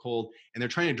 cold, cold. And they're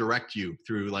trying to direct you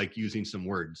through like using some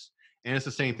words. And it's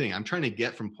the same thing. I'm trying to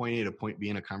get from point A to point B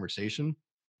in a conversation.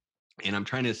 And I'm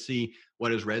trying to see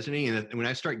what is resonating. And when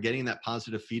I start getting that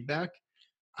positive feedback,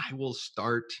 I will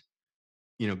start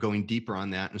going deeper on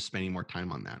that and spending more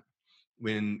time on that.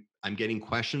 When I'm getting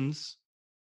questions,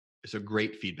 it's a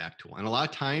great feedback tool. And a lot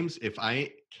of times, if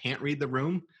I can't read the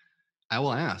room, I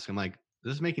will ask. I'm like,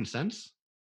 is this making sense?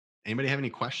 Anybody have any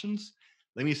questions?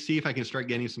 Let me see if I can start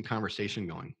getting some conversation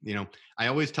going. I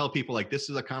always tell people like, this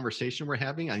is a conversation we're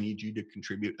having. I need you to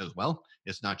contribute as well.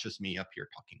 It's not just me up here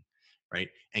talking, right?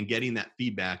 And getting that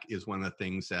feedback is one of the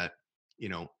things that,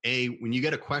 when you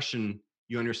get a question,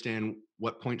 you understand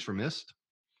what points were missed.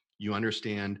 You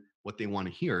understand what they want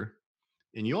to hear.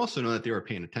 And you also know that they were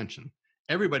paying attention.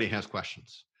 Everybody has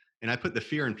questions. And I put the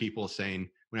fear in people saying,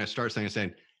 when I start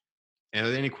saying, are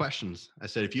there any questions? I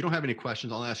said, if you don't have any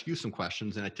questions, I'll ask you some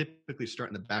questions. And I typically start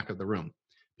in the back of the room.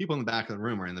 People in the back of the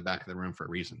room are in the back of the room for a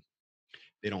reason.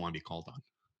 They don't want to be called on.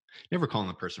 Never calling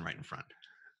the person right in front.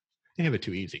 They have it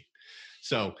too easy.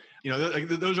 So,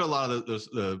 those are a lot of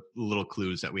the little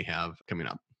clues that we have coming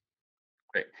up.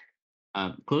 Great.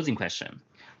 Closing question.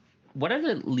 What are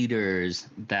the leaders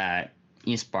that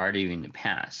inspired you in the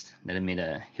past that have made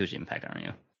a huge impact on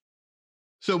you?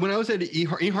 So when I was at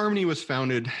eHarmony was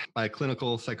founded by a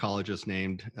clinical psychologist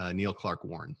named Neil Clark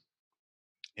Warren.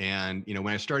 And, when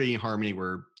I started eHarmony,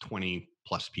 we're 20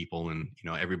 plus people and,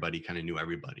 everybody kind of knew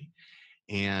everybody.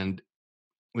 And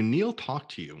when Neil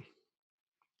talked to you,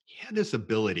 he had this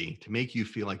ability to make you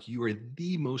feel like you are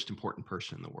the most important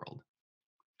person in the world.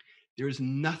 There is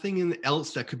nothing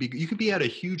else that you could be at a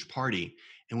huge party.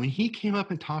 And when he came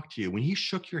up and talked to you, when he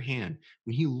shook your hand,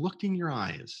 when he looked in your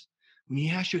eyes, when he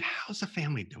asked you, how's the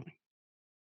family doing?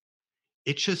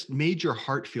 It just made your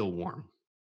heart feel warm.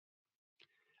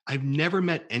 I've never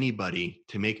met anybody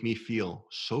to make me feel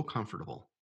so comfortable,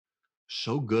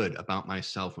 so good about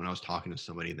myself when I was talking to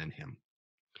somebody than him.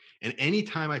 And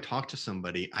anytime I talk to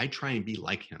somebody, I try and be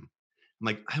like him. I'm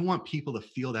like, I want people to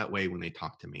feel that way when they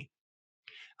talk to me.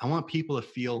 I want people to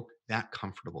feel that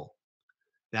comfortable,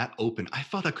 that open. I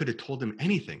felt I could have told him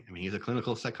anything. I mean, he's a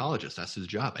clinical psychologist. That's his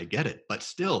job. I get it. But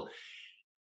still,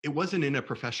 it wasn't in a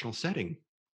professional setting.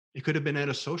 It could have been at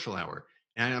a social hour.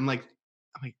 And I'm like,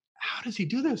 how does he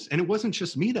do this? And it wasn't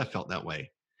just me that felt that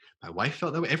way. My wife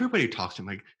felt that way. Everybody talks to him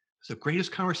like, it's the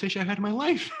greatest conversation I've had in my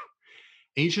life.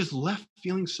 And he just left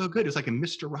feeling so good. It's like a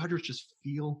Mr. Rogers, just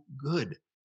feel good.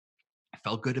 I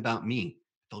felt good about me.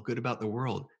 I felt good about the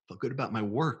world. I felt good about my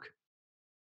work.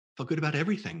 I felt good about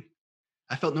everything.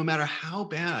 I felt no matter how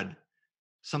bad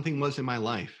something was in my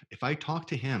life, if I talked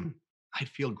to him, I'd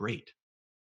feel great.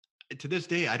 To this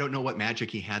day, I don't know what magic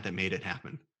he had that made it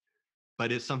happen,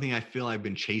 but it's something I feel I've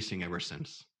been chasing ever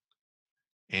since.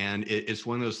 And it's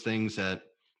one of those things that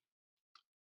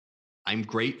I'm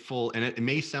grateful, and it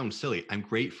may sound silly, I'm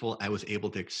grateful I was able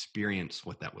to experience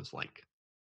what that was like.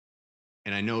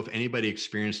 And I know if anybody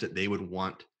experienced it, they would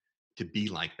want to be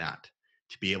like that,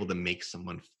 to be able to make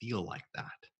someone feel like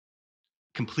that.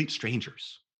 Complete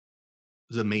strangers.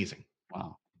 It was amazing.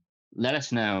 Wow. Let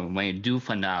us know when you do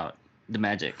find out the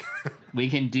magic. We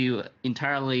can do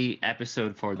entirely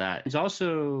episode for that. It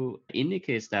also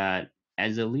indicates that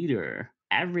as a leader,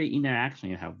 every interaction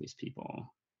you have with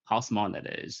people, how small that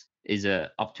is an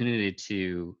opportunity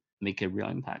to make a real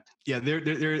impact. Yeah,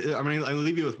 I mean, I'll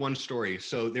leave you with one story.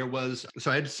 So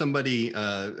I had somebody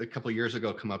a couple of years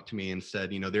ago come up to me and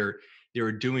said, they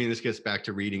were doing, this gets back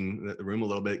to reading the room a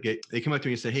little bit. They came up to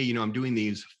me and said, hey, I'm doing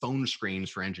these phone screens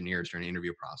for engineers during the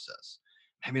interview process.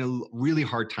 I'm having a really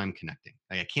hard time connecting.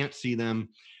 Like, I can't see them.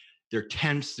 They're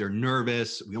tense. They're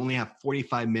nervous. We only have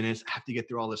 45 minutes. I have to get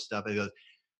through all this stuff. I go,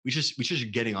 we just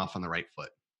getting off on the right foot.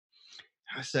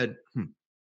 I said,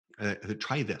 I said,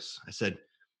 try this. I said,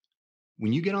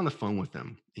 when you get on the phone with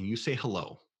them and you say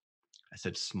hello, I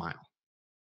said, smile.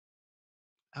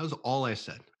 That was all I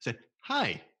said. I said,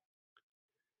 hi.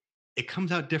 It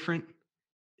comes out different.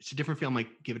 It's a different feel. I'm like,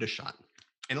 give it a shot.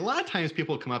 And a lot of times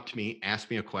people come up to me, ask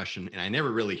me a question, and I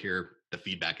never really hear the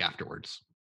feedback afterwards.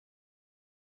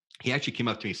 He actually came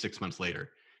up to me 6 months later.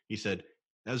 He said,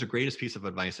 that was the greatest piece of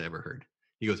advice I ever heard.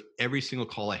 He goes, every single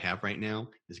call I have right now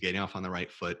is getting off on the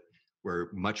right foot. We're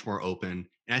much more open.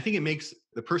 And I think it makes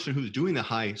the person who's doing the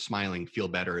high smiling feel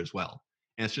better as well.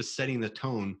 And it's just setting the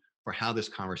tone for how this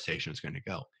conversation is going to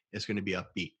go. It's going to be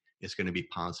upbeat. It's going to be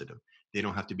positive. They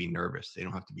don't have to be nervous. They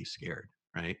don't have to be scared,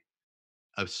 right?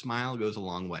 A smile goes a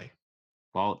long way.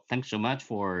 Well, thanks so much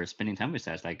for spending time with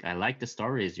us. Like, I like the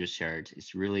stories you shared.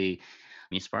 It's really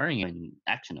inspiring and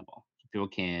actionable. People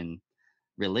can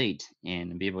relate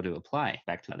and be able to apply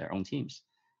back to their own teams.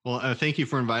 Well, thank you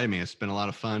for inviting me. It's been a lot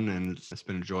of fun, and it's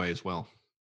been a joy as well.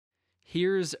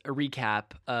 Here's a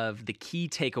recap of the key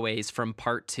takeaways from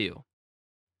part 2.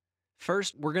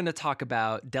 First, we're going to talk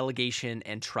about delegation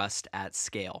and trust at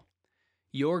scale.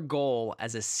 Your goal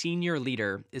as a senior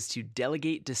leader is to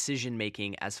delegate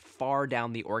decision-making as far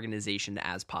down the organization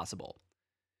as possible.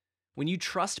 When you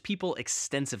trust people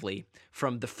extensively,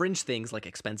 from the fringe things like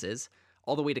expenses,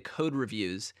 all the way to code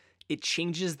reviews, it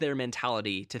changes their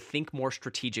mentality to think more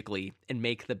strategically and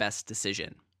make the best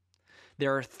decision.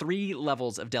 There are 3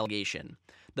 levels of delegation.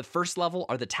 The first level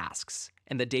are the tasks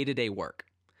and the day-to-day work.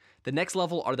 The next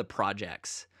level are the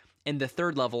projects. And the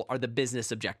third level are the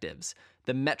business objectives,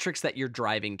 the metrics that you're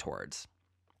driving towards.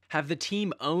 Have the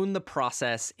team own the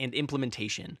process and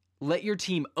implementation. Let your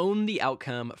team own the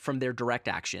outcome from their direct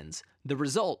actions. The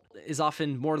result is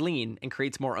often more lean and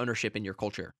creates more ownership in your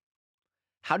culture.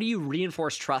 How do you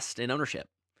reinforce trust and ownership?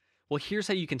 Well, here's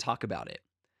how you can talk about it.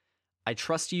 I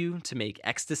trust you to make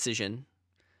X decision.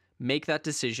 Make that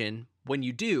decision. When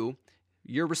you do,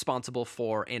 you're responsible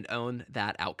for and own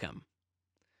that outcome.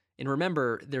 And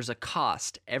remember, there's a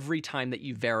cost every time that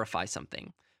you verify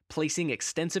something. Placing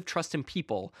extensive trust in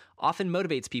people often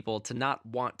motivates people to not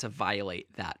want to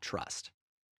violate that trust.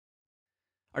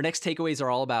 Our next takeaways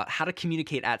are all about how to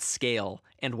communicate at scale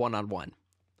and one-on-one.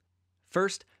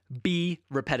 First, be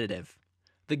repetitive.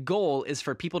 The goal is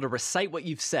for people to recite what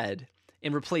you've said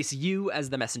and replace you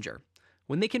as the messenger.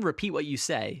 When they can repeat what you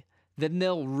say, then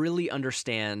they'll really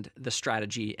understand the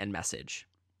strategy and message.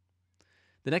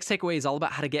 The next takeaway is all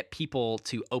about how to get people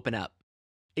to open up.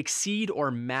 Exceed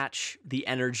or match the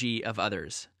energy of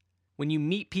others. When you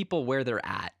meet people where they're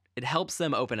at, it helps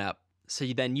them open up, so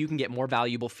then you can get more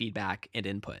valuable feedback and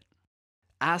input.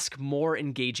 Ask more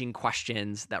engaging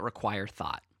questions that require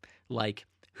thought, like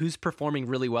who's performing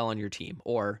really well on your team,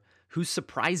 or who's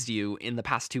surprised you in the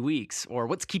past 2 weeks, or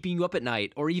what's keeping you up at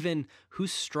night, or even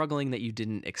who's struggling that you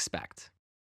didn't expect.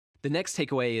 The next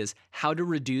takeaway is how to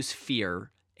reduce fear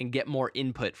and get more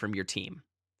input from your team.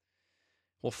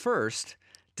 Well, first,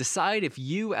 decide if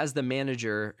you as the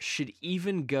manager should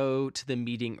even go to the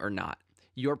meeting or not.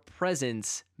 Your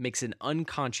presence makes an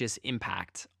unconscious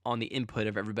impact on the input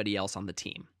of everybody else on the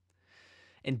team.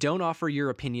 And don't offer your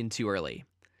opinion too early.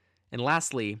 And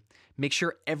lastly, make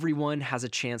sure everyone has a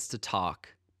chance to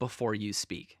talk before you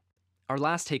speak. Our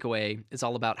last takeaway is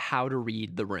all about how to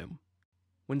read the room.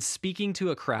 When speaking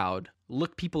to a crowd,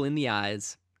 look people in the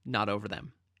eyes, not over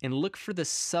them. And look for the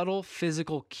subtle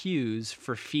physical cues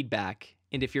for feedback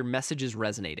and if your message is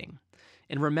resonating.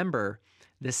 And remember,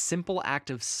 this simple act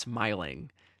of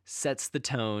smiling sets the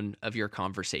tone of your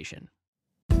conversation.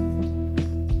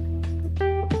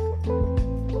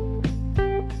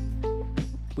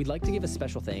 We'd like to give a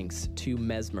special thanks to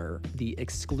Mesmer, the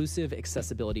exclusive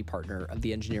accessibility partner of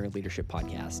the Engineering Leadership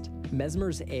Podcast.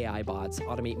 Mesmer's AI bots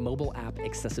automate mobile app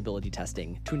accessibility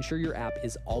testing to ensure your app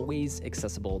is always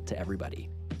accessible to everybody.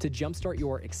 To jumpstart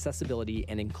your accessibility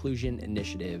and inclusion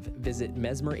initiative, visit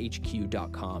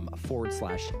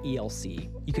mesmerhq.com/ELC.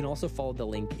 You can also follow the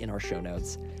link in our show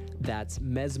notes. That's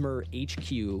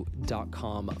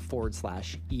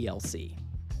mesmerhq.com/ELC.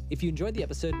 If you enjoyed the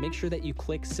episode, make sure that you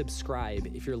click subscribe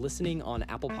if you're listening on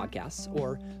Apple Podcasts,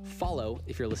 or follow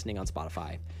if you're listening on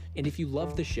Spotify. And if you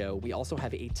love the show, we also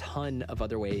have a ton of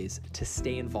other ways to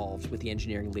stay involved with the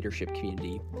engineering leadership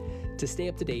community. To stay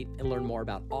up to date and learn more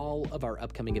about all of our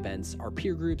upcoming events, our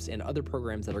peer groups, and other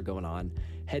programs that are going on,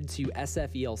 head to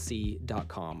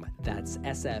sfelc.com. That's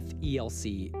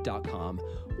sfelc.com.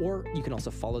 Or you can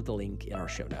also follow the link in our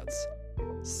show notes.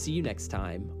 See you next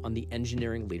time on the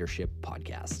Engineering Leadership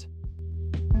Podcast.